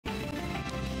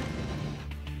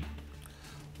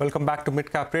Welcome back to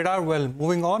Midcap Radar. Well,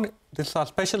 moving on, this is our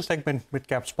special segment,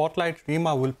 Midcap Spotlight.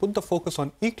 Reema will put the focus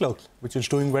on Eclerx, which is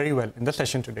doing very well in the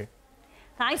session today.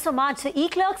 Thanks so much. So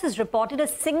Eclerx has reported a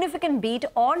significant beat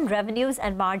on revenues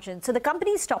and margins. So the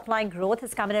company's top-line growth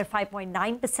has come in at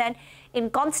 5.9%.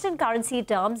 In constant currency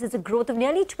terms, it's a growth of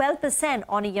nearly 12%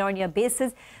 on a year-on-year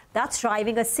basis. That's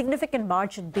driving a significant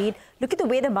margin beat. Look at the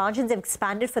way the margins have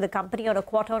expanded for the company on a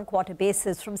quarter-on-quarter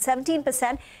basis. From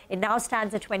 17%, it now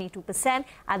stands at 22%.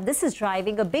 And this is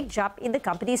driving a big jump in the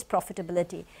company's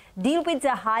profitability. Deal wins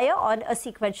are higher on a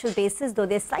sequential basis, though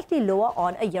they're slightly lower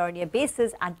on a year-on-year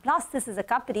basis. And plus, this is a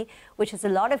company which has a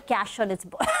lot of cash on its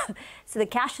books. So the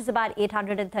cash is about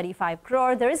 835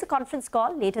 crore. There is a conference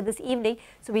call later this evening,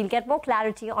 so we'll get more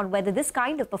clarity on whether this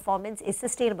kind of performance is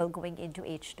sustainable going into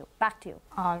H2. Back to you.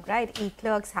 All right,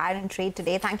 Eclerx had in trade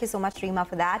today. Thank you so much, Reema,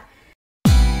 for that.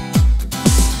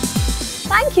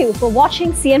 Thank you for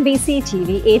watching CNBC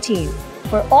TV 18.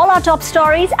 For all our top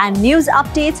stories and news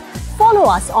updates, follow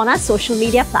us on our social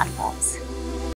media platforms.